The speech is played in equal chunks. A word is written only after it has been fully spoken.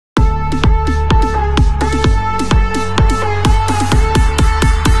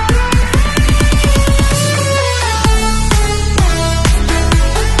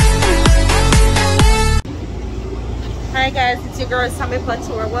girl Sammy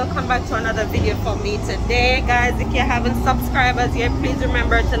Tour. Welcome back to another video for me today, guys. If you haven't subscribed as yet, please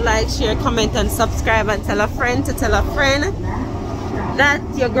remember to like, share, comment and subscribe, and tell a friend to tell a friend that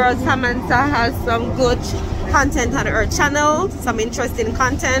your girl Samantha has some good content on her channel, some interesting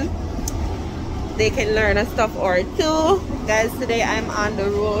content they can learn a stuff or two. Guys, today I'm on the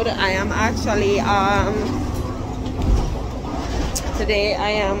road. I am actually today I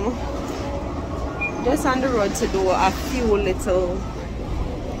am just on the road to do a few little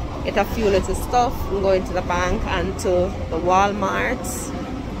stuff. I'm going to the bank and to the Walmart,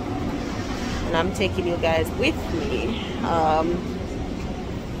 and I'm taking you guys with me.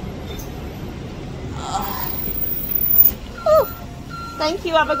 Thank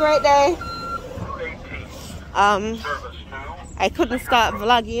you, have a great day. I couldn't start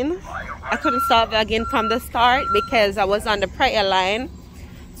vlogging from the start because I was on the prayer line.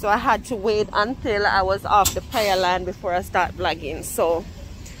 So I had to wait until I was off the prayer line before I start vlogging. So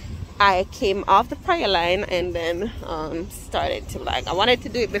I came off the prayer line and then started to vlog. I wanted to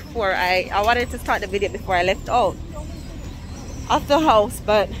do it before I wanted to start the video before I left out of the house,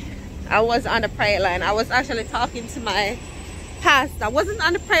 but I was on the prayer line. I was actually talking to my pastor. I wasn't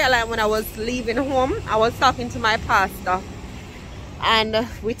on the prayer line when I was leaving home. I was talking to my pastor, and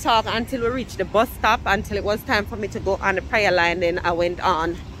we talked until we reached the bus stop, until it was time for me to go on the prayer line. Then I went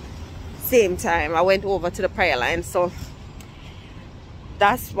on same time. I went over to the prayer line. So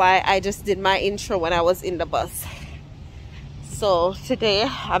that's why I just did my intro when I was in the bus. So today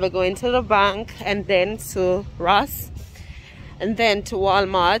I'll be going to the bank, and then to Ross, and then to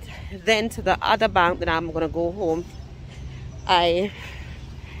Walmart, then to the other bank. Then I'm gonna go home.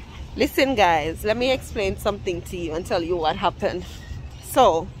 Listen guys, let me explain something to you and tell you what happened.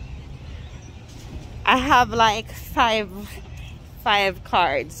 So I have like five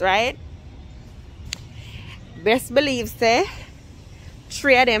cards, right? Best believe say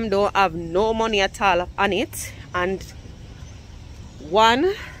 3 of them don't have no money at all on it, and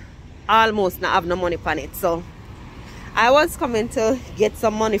 1 almost not have no money on it. So I was coming to get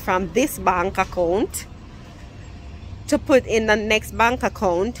some money from this bank account to put in the next bank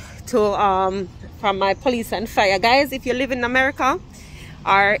account to from my police and fire. Guys, if you live in America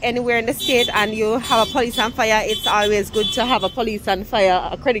or anywhere in the state and you have a police and fire, it's always good to have a police and fire,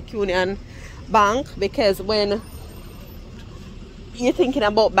 a credit union bank, because when you're thinking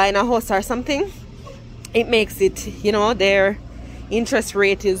about buying a house or something, it makes it, you know, their interest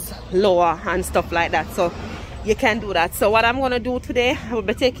rate is lower and stuff like that. So you can do that. So what I'm gonna do today, I will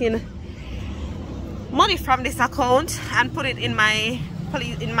be taking money from this account and put it in my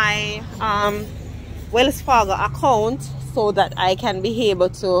Wells Fargo account, so that I can be able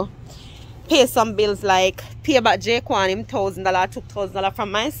to pay some bills, like pay back Jaquan him $1,000. Took $1,000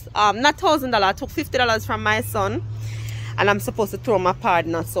 from my not $1,000, took $50 from my son, and I'm supposed to throw my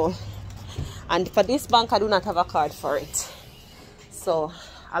partner. So, and for this bank I do not have a card for it, so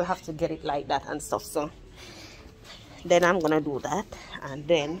I'll have to get it like that and stuff. So then I'm gonna do that, and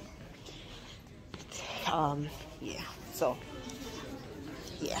then yeah, so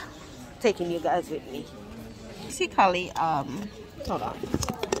yeah, taking you guys with me. Basically, hold on,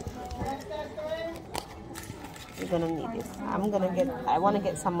 you're gonna need this. I want to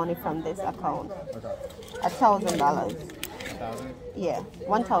get some money from this account. Okay. $1,000. 1,000? Yeah,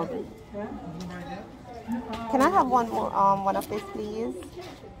 1,000. Can I have one more one of this, please?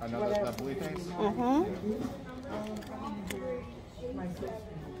 Another that blue thing?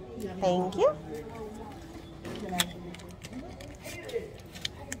 Thank you.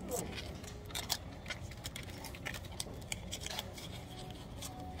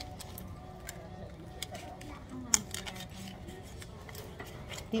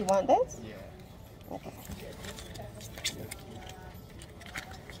 Do you want this? Yeah. Okay.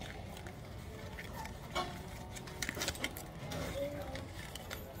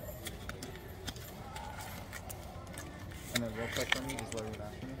 And then real quick for me, just what you're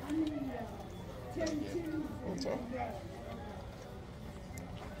asking me. Okay.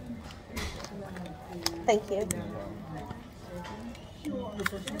 Thank you.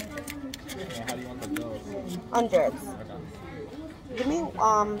 And how do you want the bills? Hundreds. Okay. Give me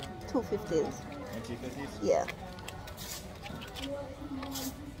 250s. And 250s? Yeah.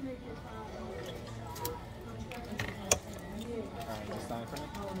 Alright, just sign for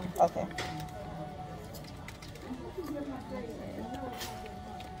me. Okay.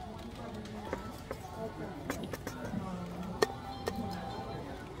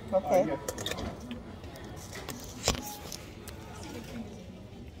 Okay.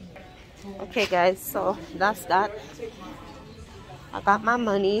 Okay guys, so that's that. I got my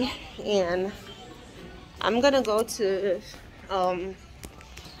money and I'm gonna go to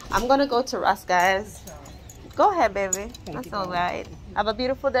I'm gonna go to Ross, guys. Go ahead, baby. That's all right. Have a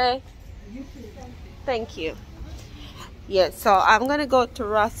beautiful day. Thank you. Yeah, so I'm gonna go to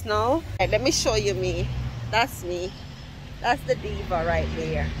Ross now. Right, let me show you me. That's me. That's the diva right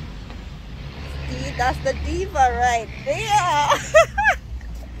there. See, that's the diva right there.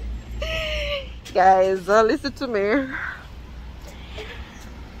 Guys, listen to me.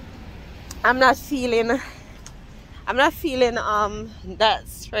 I'm not feeling that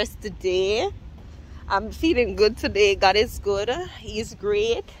stressed today. I'm feeling good today. God is good. He's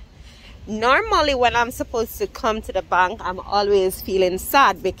great. Normally when I'm supposed to come to the bank, I'm always feeling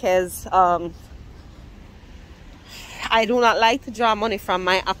sad because I do not like to draw money from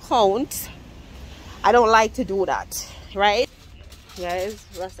my account. I don't like to do that, right? Guys,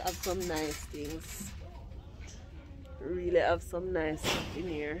 let's have some nice things. Really have some nice stuff in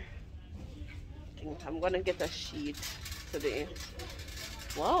here. I think I'm gonna get a sheet today.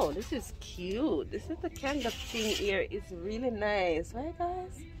 Wow, this is cute. This is the kind of thing here. It's really nice, right,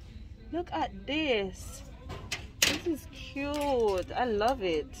 guys? Look at this. This is cute. I love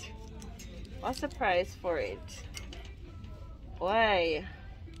it. What's the price for it? Why?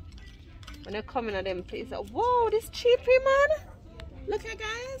 When you're coming at them places, whoa, this cheapy, man. Look at,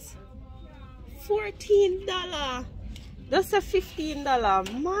 guys, $14. That's a $15.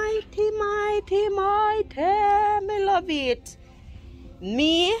 Mighty, mighty, mighty. Me love it.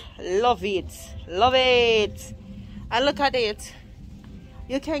 Me love it. Love it. And look at it.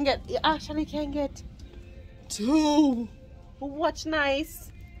 You actually can get 2. Watch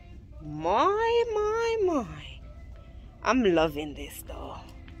nice. My. I'm loving this though.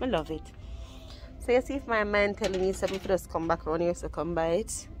 I love it. So you see, if my mind telling me something, just come back around here, so come by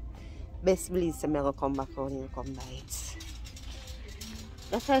it. Best believe some will come back around here, come by it.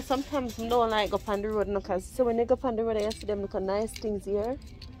 That's why sometimes I don't like go up on the road, because so when you go up on the road, you see them look at nice things here.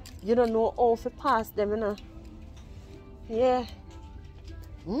 You don't know how to pass them, you know. Yeah.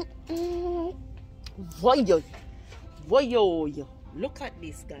 Voyo. Look at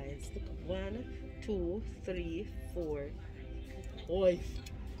this, guys. Look, 1, 2, 3, 4, 5.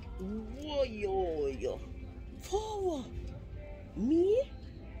 Whoa. 4. Me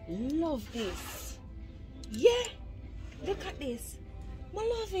love this. Yeah. Look at this. I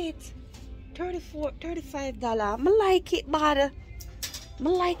love it. $35. I like it, but I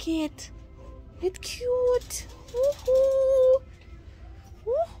like it. It's cute. Woohoo.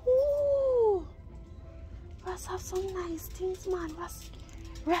 Woohoo. Russ have some nice things, man.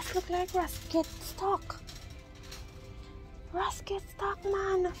 Russ look like Russ get stuck. Russ get stuck,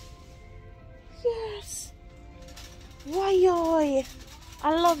 man. Yes. Why?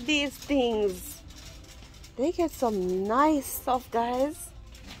 I love these things. They get some nice stuff, guys.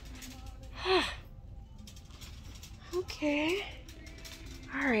 Okay.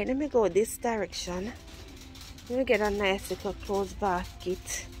 Alright, let me go this direction. Let me get a nice little clothes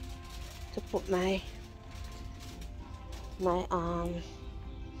basket to put my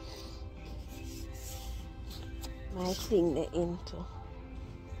thing there into.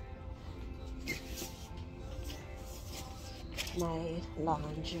 My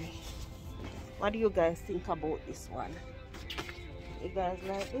laundry. What do you guys think about this one? You guys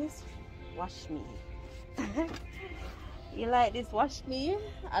like this? Wash me. You like this? Wash me.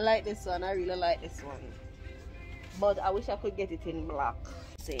 I like this one. I really like this one. But I wish I could get it in black.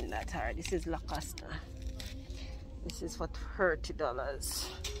 Saying that, alright, this is Lacoste. This is for $30.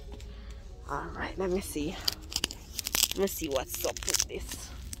 Alright, let me see. Let me see what's up with this.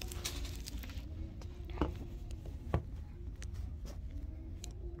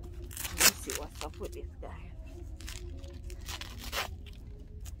 Let's see what's up with this guy.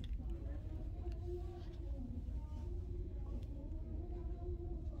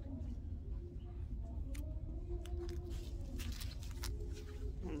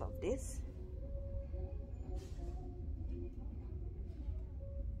 I love this.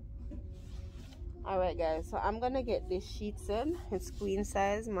 Alright guys, so I'm gonna get this sheets in. It's queen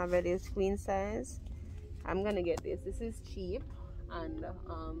size. My bed is queen size. I'm gonna get this. This is cheap and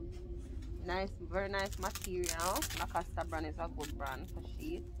nice, very nice material. Lacoste brand is a good brand for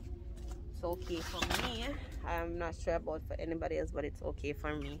sheets. It's okay for me. I'm not sure about for anybody else, but it's okay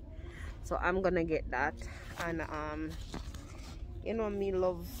for me. So I'm gonna get that. And you know me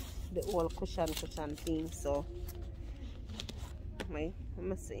love the whole cushion thing. So let me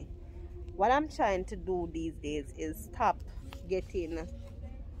see. What I'm trying to do these days is stop getting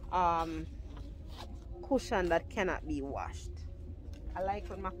cushion that cannot be washed. I like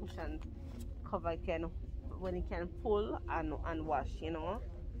when my cushion cover when it can pull and wash, you know,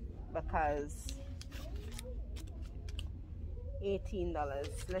 because $18.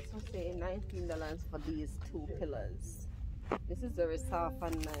 Let's just say $19 for these 2 pillows. This is very soft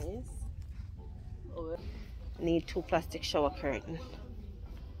and nice. Oh, need 2 plastic shower curtain.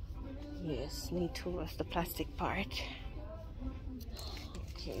 Yes, need 2 of the plastic part.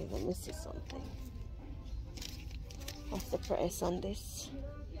 Okay, let me see something. What's the price on this?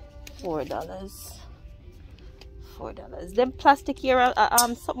 $4. $4. Them plastic here,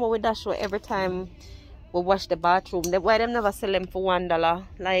 something we dash away every time we wash the bathroom. Why them never sell them for $1?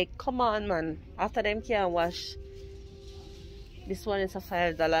 Like, come on, man. After them can't wash. This one is a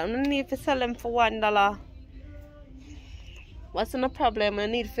 $5. I don't need to sell them for $1. What's the problem? I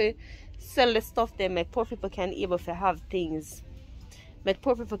need to sell the stuff they make poor people can able to have things. Make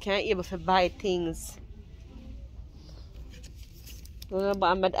poor people can able to buy things.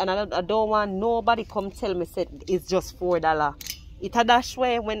 And I don't want nobody come tell me say it's just $4. It's a dash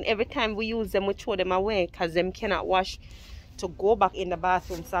way when every time we use them we throw them away because them cannot wash to go back in the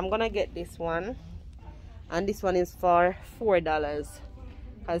bathroom. So I'm gonna get this one, and this one is for $4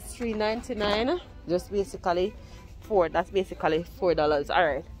 because $3.99 just basically that's basically $4. All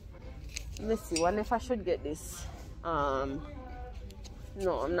right, let me see. Wonder if I should get this. No,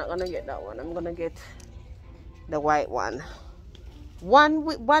 I'm not gonna get that one. I'm gonna get the white one.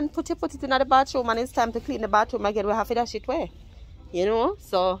 One put it in the bathroom, and it's time to clean the bathroom again. We have to dash it away, you know.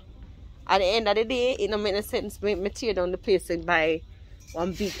 So at the end of the day, it don't make no sense me tear down the place and buy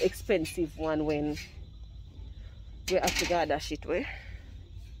one big expensive one when we have to go dash it away.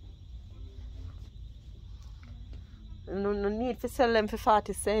 No need to sell them for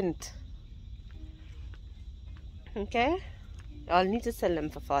 40 cents. Okay, I'll need to sell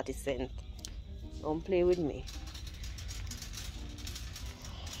them for 40 cents. Don't play with me.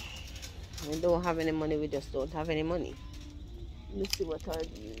 We don't have any money, we just don't have any money. Let me see what are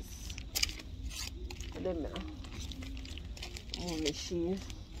these.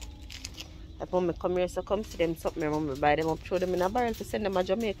 I put me come here, so come see them something. Remember, buy them up, throw them in a barrel to send them to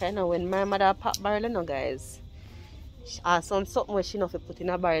Jamaica. You know, when my mother pop barrel, you know, guys. Something where she not put in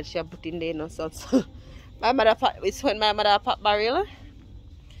a barrel, she put in there, you know, so my mother pop, it's when my mother pop barrel,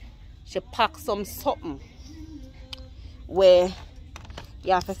 she pack something where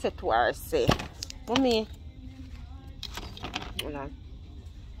you have to say to her, say, Mommy. Hold on.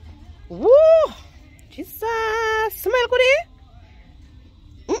 Woo! Jesus! Smell good, eh?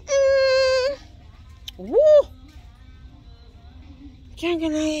 Woo!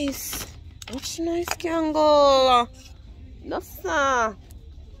 Kangle nice. What's nice, Kangle? No, sir.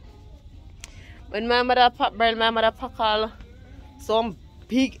 When my mother pop barrel, my mother pack all some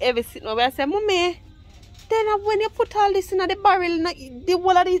big heavy sitting over, I say, Mommy, then when you put all this in the barrel, the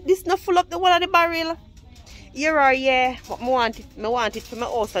whole of this not full up the whole of the barrel. Yeah, but I want it for my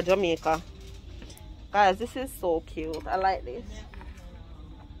house in Jamaica. Guys, this is so cute. I like this.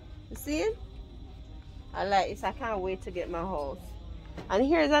 You see it? I like this. I can't wait to get my house. And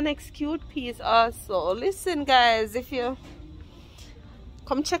here's a next cute piece also. Listen, guys, if you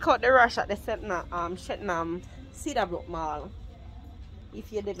come check out the rush at the Shetnam Cedarbrook Mall,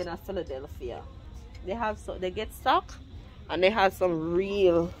 if you live in Philadelphia, they get stock, and they have some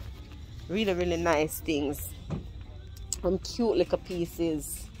really nice things, some cute little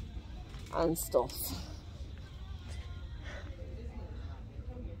pieces and stuff.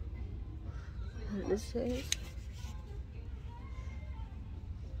 This is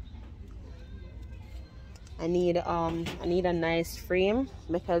I need a nice frame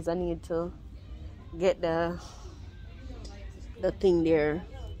because I need to get the thing there,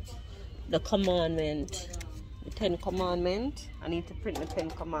 the commandment, the 10 commandment. I need to print the 10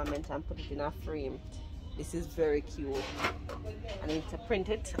 commandment and put it in a frame. This is very cute. I need to print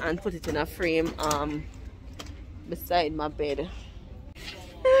it and put it in a frame beside my bed.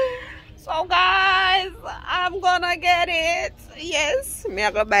 So guys, I'm gonna get it. Yes, me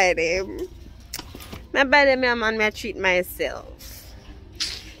I go buy them. Me buy them, man. Me I treat myself.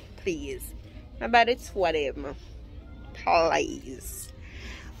 Please, me buy it for them. Please.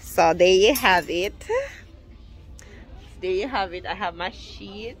 So there you have it. There you have it. I have my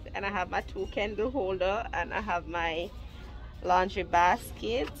sheet, and I have my 2 candle holder, and I have my laundry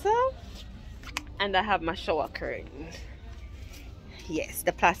basket, and I have my shower curtain. Yes,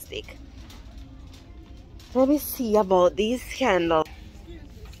 the plastic. Let me see about these candles.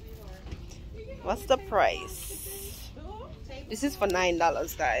 What's the price? This is for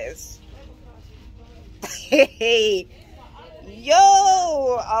 $9, guys. Hey, yo,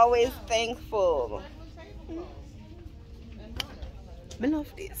 always thankful. I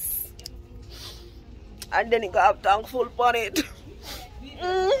love this. And then it got thankful on it.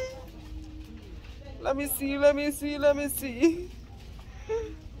 Let me see, let me see, let me see.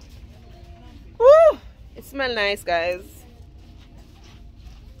 Woo! It smells nice, guys.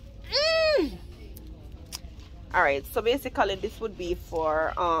 Alright, so basically this would be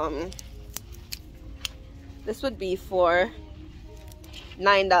for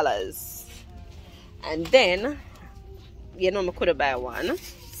 $9. And then, you know, I could have buy one.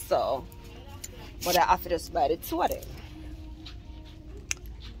 So, but I have to just buy the two of them.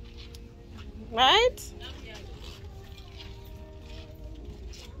 Right?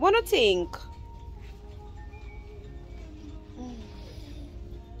 What do you think?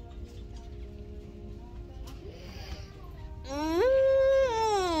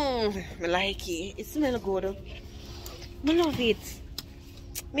 I like it. It smells good. I love it.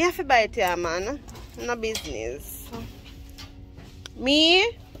 Me have to buy it here, man. No business.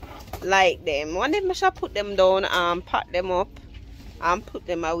 Me like them. One day I should put them down and pack them up and put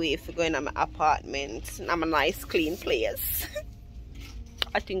them away if you go in my apartment. I'm a nice clean place.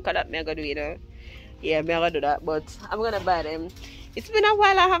 I think that me gonna do it. Yeah, me gonna do that, but I'm gonna buy them. It's been a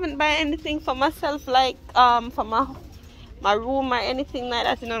while I haven't bought anything for myself, like for my room or anything like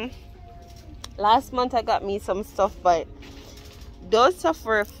that, you know. Last month I got me some stuff, but those stuff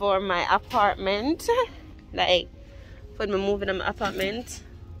were for my apartment. Like for me moving in my apartment.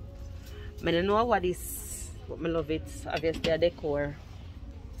 I don't know what is, but I love it. Obviously a decor.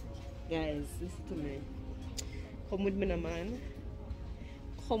 Guys, listen to me. Come with me now, man.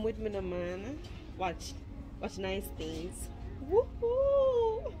 Come with me now, man. Watch nice things.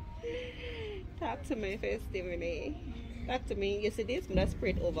 Woohoo! Talk to me first, Stephanie. Talk to me. You see this? I'm gonna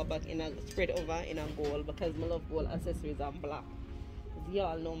spread over in a gold because I love gold accessories and black.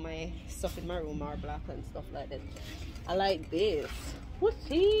 Y'all know my stuff in my room are black and stuff like that. I like this.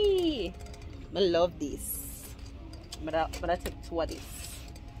 Whoopsie! I love this. But I take two of this.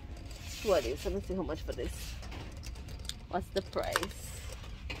 Let me see how much for this. What's the price?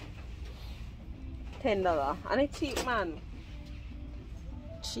 $10. And it's cheap, man.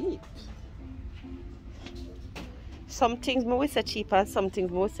 Cheap. Some things I say cheap and some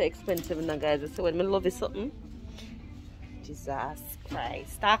things I say expensive now, guys. So when I love it something, Jesus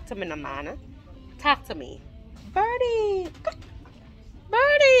Christ. Talk to me now, man. Talk to me. Birdie.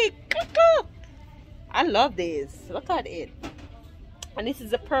 Birdie. I love this. Look at it. And this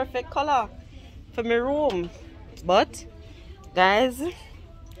is the perfect color for my room. But, guys,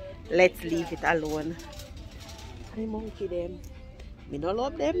 let's leave it alone. I monkey them. Me no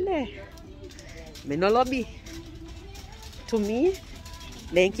love them there. Me no love it. To me,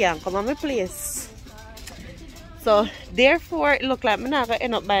 they can't come on my place. So therefore it look like I'm not gonna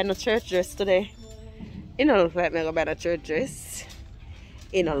end up buying a church dress today. It don't look like I'm gonna buy a church dress.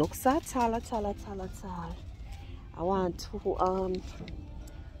 It don't look so tall. I want to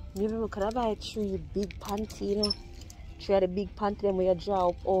maybe we could buy 3 big panty, you know. 3 of the big panty them where you draw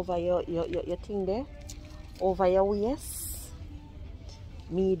up over your thing there. Over your waist.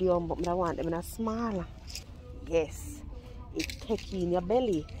 Medium, but I want them in a smaller. Yes. It's taking your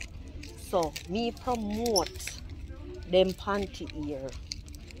belly. So me promote them panty here.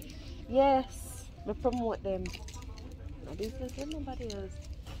 Yes, me promote them. Now this is for nobody else.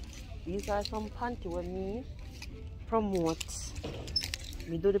 These are some panty where me promote.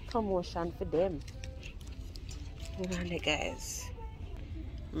 Me do the promotion for them. And guys,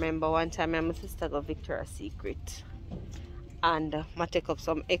 remember one time my sister got Victoria's Secret. And I take up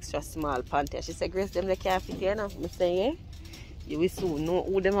some extra small panty. She said, Grace, them they can't fit here now. I say, yeah. You will soon know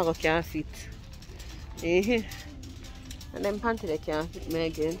who them can't fit. And them panty they can't fit me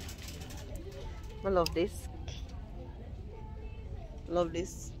again. I love this. Love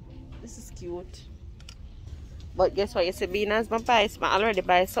this. This is cute. But guess what? You see, being as my buy, I already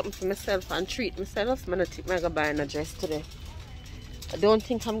buy something for myself and treat myself. I'm not gonna buy a dress today. I don't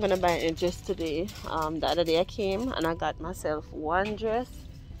think I'm gonna buy a dress today. The other day I came and I got myself one dress.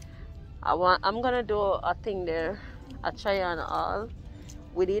 I'm gonna do a thing there. I try on all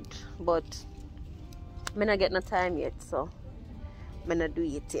with it, but I'm not getting no time yet, so I'm not do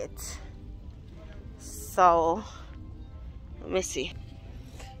it yet. So let me see.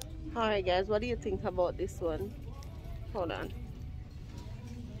 Alright guys, what do you think about this one? Hold on.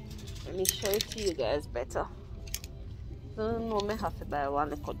 Let me show it to you guys better. I don't know, I have to buy one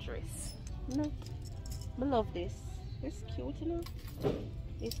little dress. No, I love this. It's cute, you know.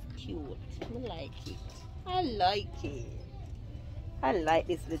 It's cute. I like it. I like it. I like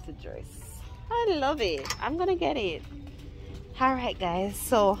this little dress. I love it. I'm gonna get it. Alright guys,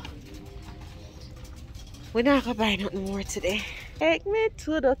 so we're not gonna buy nothing more today. Take me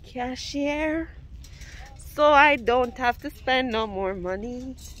to the cashier so I don't have to spend no more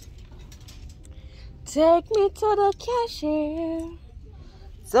money. Take me to the cashier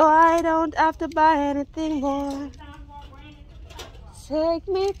so I don't have to buy anything more. Take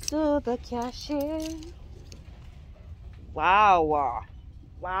me to the cashier. Wow.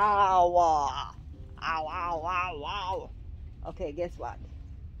 Wow. Wow. Wow. Okay, guess what?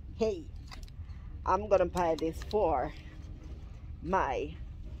 Hey, I'm gonna buy this for my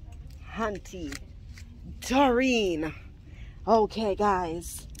auntie Doreen. Okay,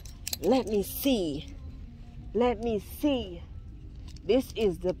 guys, let me see. This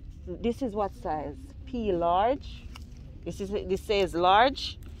is what size? P large. This says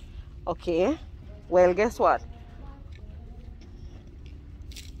large. Okay. Well, guess what?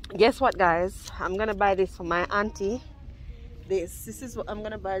 Guess what, guys? I'm gonna buy this for my auntie. This is what I'm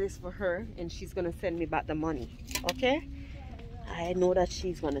gonna buy this for her, and she's gonna send me back the money. Okay? I know that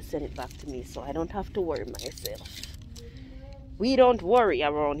she's gonna send it back to me, so I don't have to worry myself. We don't worry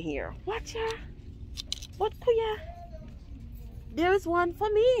around here. What ya? What kuya? There's one for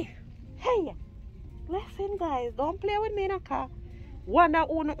me. Hey, listen, guys, don't play with me in a car. One that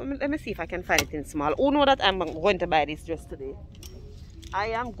let me see if I can find it in small. Who know that I'm going to buy this dress today? I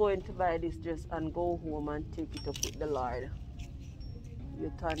am going to buy this dress and go home and take it up with the Lord.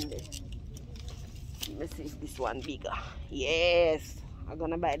 You turn this. Let me see if this one bigger. Yes, I'm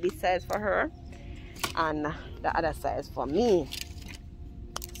gonna buy this size for her and the other size for me.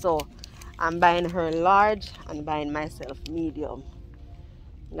 So I'm buying her large and buying myself medium.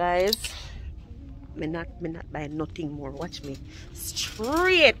 Guys, me not buying nothing more. Watch me.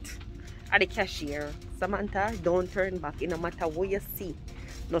 Straight at the cashier. Samantha, don't turn back. No matter what you see,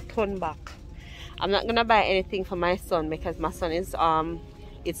 no turn back. I'm not gonna buy anything for my son because my son is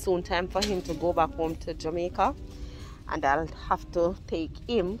it's soon time for him to go back home to Jamaica, and I'll have to take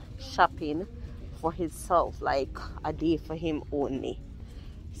him shopping for himself, like a day for him only.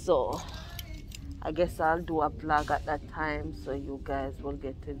 So I guess I'll do a vlog at that time, so you guys will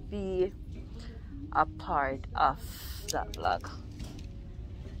get to be a part of that vlog.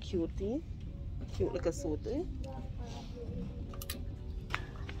 Cutie, cute like a suitie.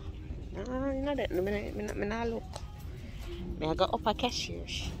 No, you know that. Me not look. I go up a cashier.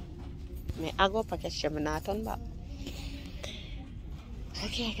 I go up a cashier. Me not turn back.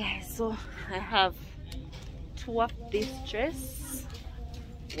 Okay, guys. So I have two of this dress.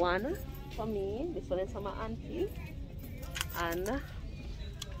 One for me. This one is for my auntie. And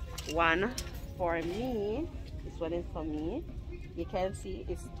one for me. This one is for me. You can see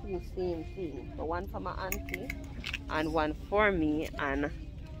it's two same thing. So one for my auntie and one for me, and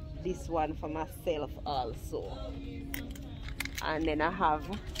this one for myself also. And then I have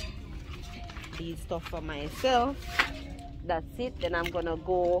these stuff for myself. That's it. Then I'm gonna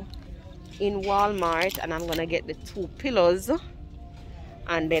go in Walmart and I'm gonna get the 2 pillows,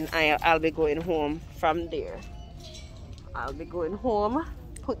 and then I'll be going home from there. I'll be going home,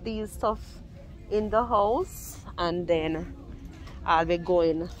 put these stuff in the house, and then I'll be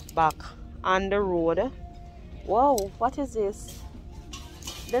going back on the road. Whoa, what is this?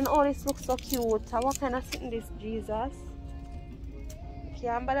 Then all this looks so cute. What kind of thing this, Jesus?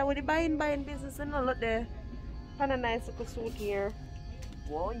 Can't bother with the buying business and all. Look there. Kind of nice little suit here.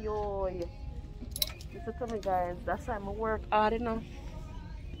 Whoa, yo. Listen to me, guys. That's why I work hard, you know.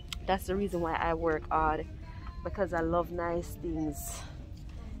 That's the reason why I work hard, because I love nice things.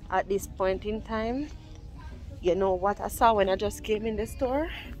 At this point in time, you know what I saw when I just came in the store?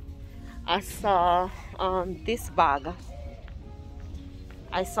 I saw this bag.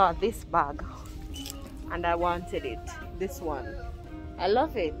 I saw this bag and I wanted it. This one. I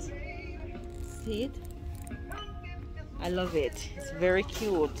love it. See it? I love it. It's very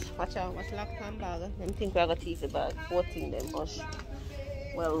cute. Watch out. What's locked on bag? I think we're going to take the bag. 14 them. Hush.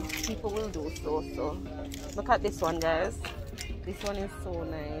 Well, people will do so. Look at this one, guys. This one is so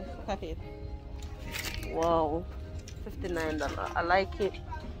nice. Look at it. Wow. $59. I like it.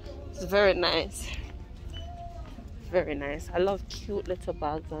 It's very nice. Very nice. I love cute little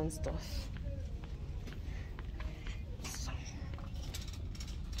bags and stuff.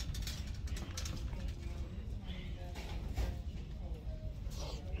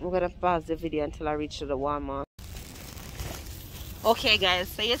 I'm gonna pause the video until I reach to the Walmart. Okay, guys,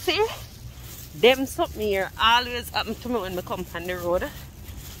 so you see, them something here always happen to me when I come on the road.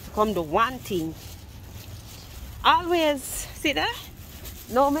 Come do one thing. Always, see that?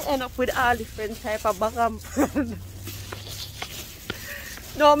 Now me end up with all different type of bag and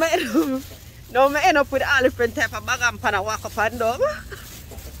No, me end up with all different type of bag and pan and walk up and down.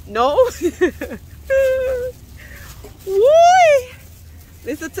 No. Woo!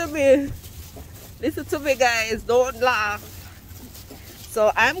 Listen to me, guys. Don't laugh. So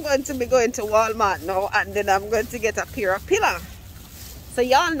I'm going to be going to Walmart now, and then I'm going to get a pair of pillow. So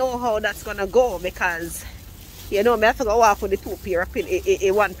y'all know how that's gonna go, because you know me have to go walk with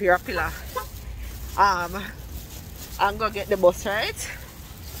the one pair of pillow. I'm gonna get the bus, right?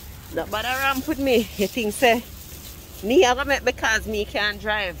 Nobody ramp with me. You think say me I gonna make because me can't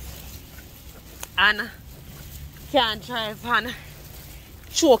drive. And can't drive and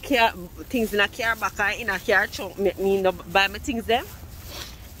choke things in a car back and in a car choke make me no buy my things them.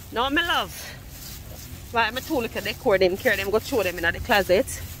 No, my love. Why I'm too little decor them, carry them, go throw them in the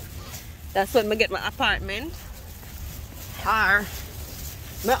closet. That's when I get my apartment or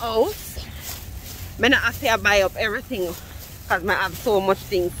my house. I not have to buy up everything because I have so much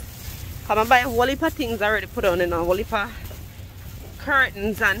things. I buy a whole heap of things already put on in a whole heap of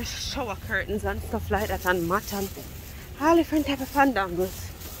curtains and shower curtains and stuff like that, and mat and all different type of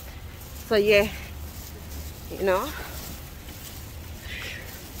fandangos. So yeah, you know.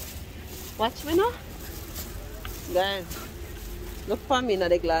 Watch me now. Guys, look for me in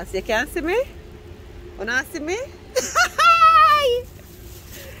the glass. You can't see me? You not see me?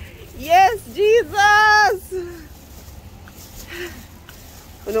 Yes, Jesus!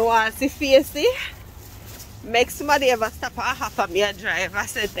 You know what I see face? Make somebody ever stop a half of me and drive. I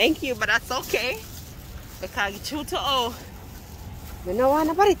said thank you, but that's okay. Because it's true to all. I don't want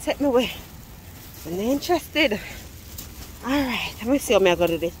nobody take me away. I'm not interested. Alright, let me see how I'm going to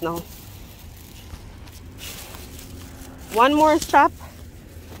do this now. One more stop,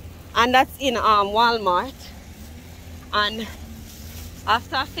 and that's in Walmart. And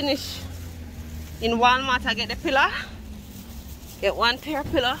after I finish in Walmart, I get the pillow. Get one pair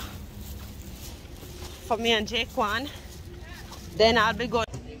of pillow for me and Jaquan. Then I'll be going.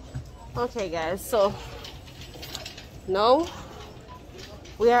 Okay guys, so now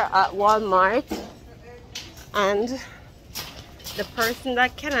we are at Walmart, and the person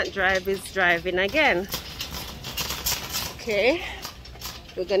that cannot drive is driving again. Okay,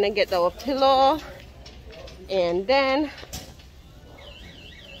 we're gonna get our pillow, and then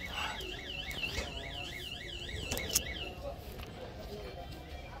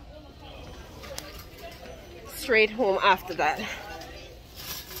straight home after that.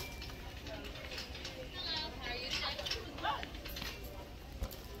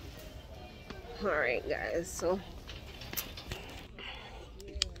 Alright guys, so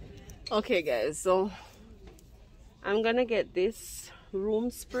okay guys, so I'm gonna get this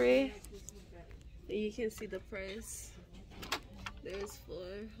room spray. You can see the price. There's four.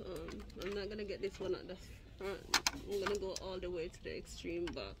 I'm not gonna get this one at the front. I'm gonna go all the way to the extreme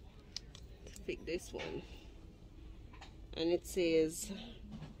back to pick this one. And it says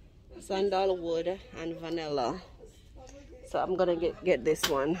sandalwood and vanilla. So I'm gonna get this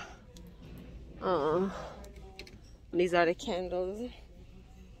one. These are the candles.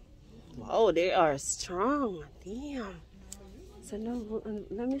 Wow, they are strong. Damn. So now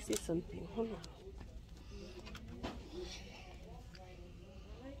let me see something. Hold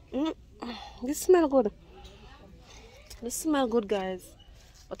on. This smell good. This smell good, guys.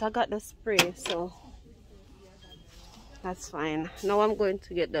 But I got the spray, so that's fine. Now I'm going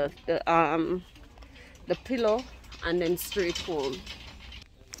to get the pillow and then straight home.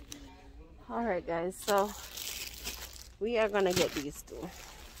 All right, guys. So we are gonna get these two.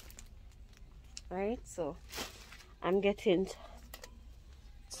 Right, so I'm getting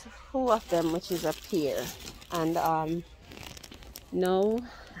two of them, which is a pair, and now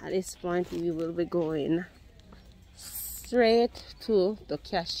at this point we will be going straight to the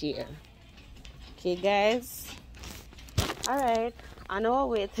cashier. Okay guys, all right, on our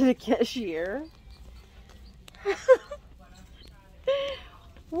way to the cashier.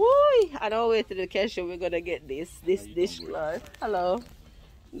 Woo! On our way to the cashier, we're gonna get this dishcloth. Hello.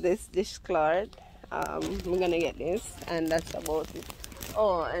 This dishcloth. We're gonna get this, and that's about it.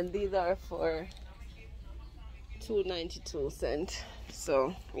 Oh, and these are for $2.92.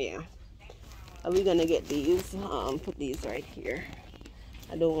 So yeah, we're gonna get these. Put these right here.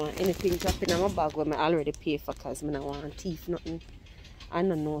 I don't want anything dropping in my bag when I already pay for, cause I don't want thief nothing. I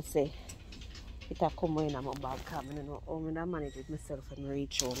don't know say it a come in my bag, cause I don't know how I manage it myself when I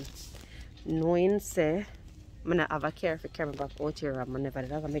reach home. Knowing say I don't have a care for carry back out here, and I never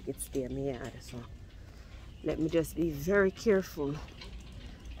ever make it stay in my yard. So let me just be very careful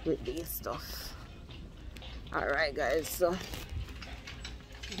with this stuff. Alright guys, so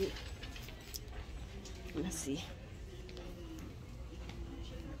let's see.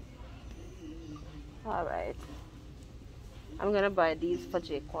 Alright, I'm gonna buy these for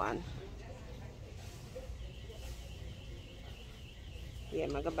Jaquan. Yeah,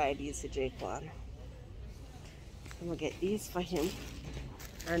 I'm gonna buy these for Jaquan. I'm gonna get these for him.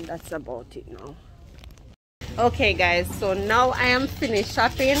 And that's about it now. Okay guys, so now I am finished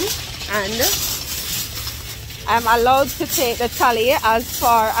shopping and I'm allowed to take the trolley as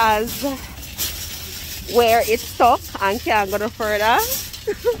far as where it's stuck and can't go no further.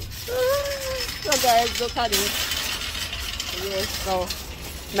 So guys, look at it. Yes, so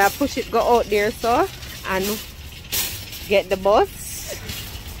now push it, go out there so and get the bus.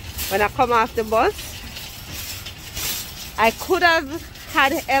 When I come off the bus, I could have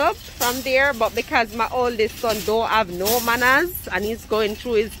had help from there, but because my oldest son don't have no manners and he's going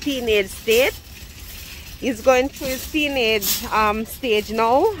through his teenage state, he's going through his teenage stage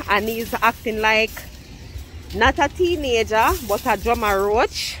now, and he's acting like not a teenager but a drummer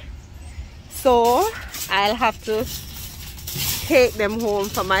roach. So I'll have to take them home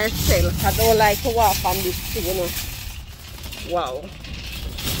for myself. I don't like to walk on this thing, you know. Wow.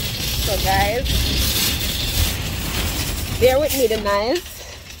 So guys, bear with me tonight.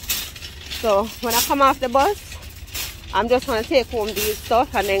 So when I come off the bus, I'm just going to take home these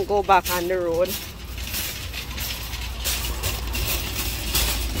stuff and then go back on the road.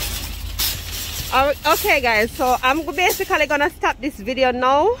 Okay guys, so I'm basically going to stop this video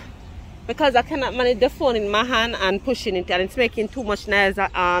now because I cannot manage the phone in my hand and pushing it, and it's making too much noise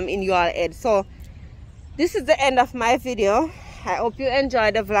in your head. So this is the end of my video. I hope you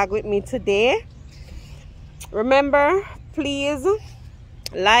enjoyed the vlog with me today. Remember, please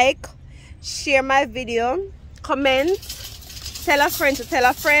like, share my video, comment, tell a friend to tell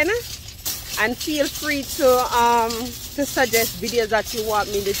a friend, and feel free to suggest videos that you want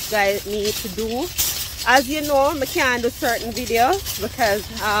me to do. As you know, I can't do certain videos because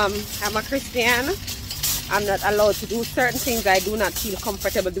I'm a Christian. I'm not allowed to do certain things. I do not feel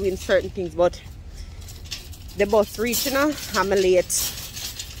comfortable doing certain things, but the bus reaching, I'm late.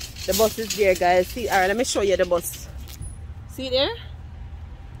 The bus is there, guys. See, all right, let me show you the bus. See there?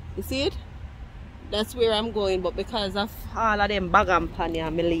 You see it? That's where I'm going, but because of all of them bag and pan,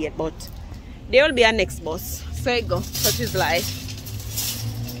 I'm late. But there will be a next bus. So it go, such is life.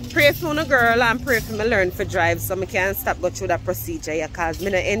 Pray for a girl and pray for me learn to drive so I can't stop go through that procedure here, because I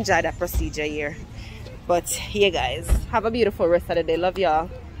don't enjoy that procedure here. But yeah guys, have a beautiful rest of the day. Love y'all.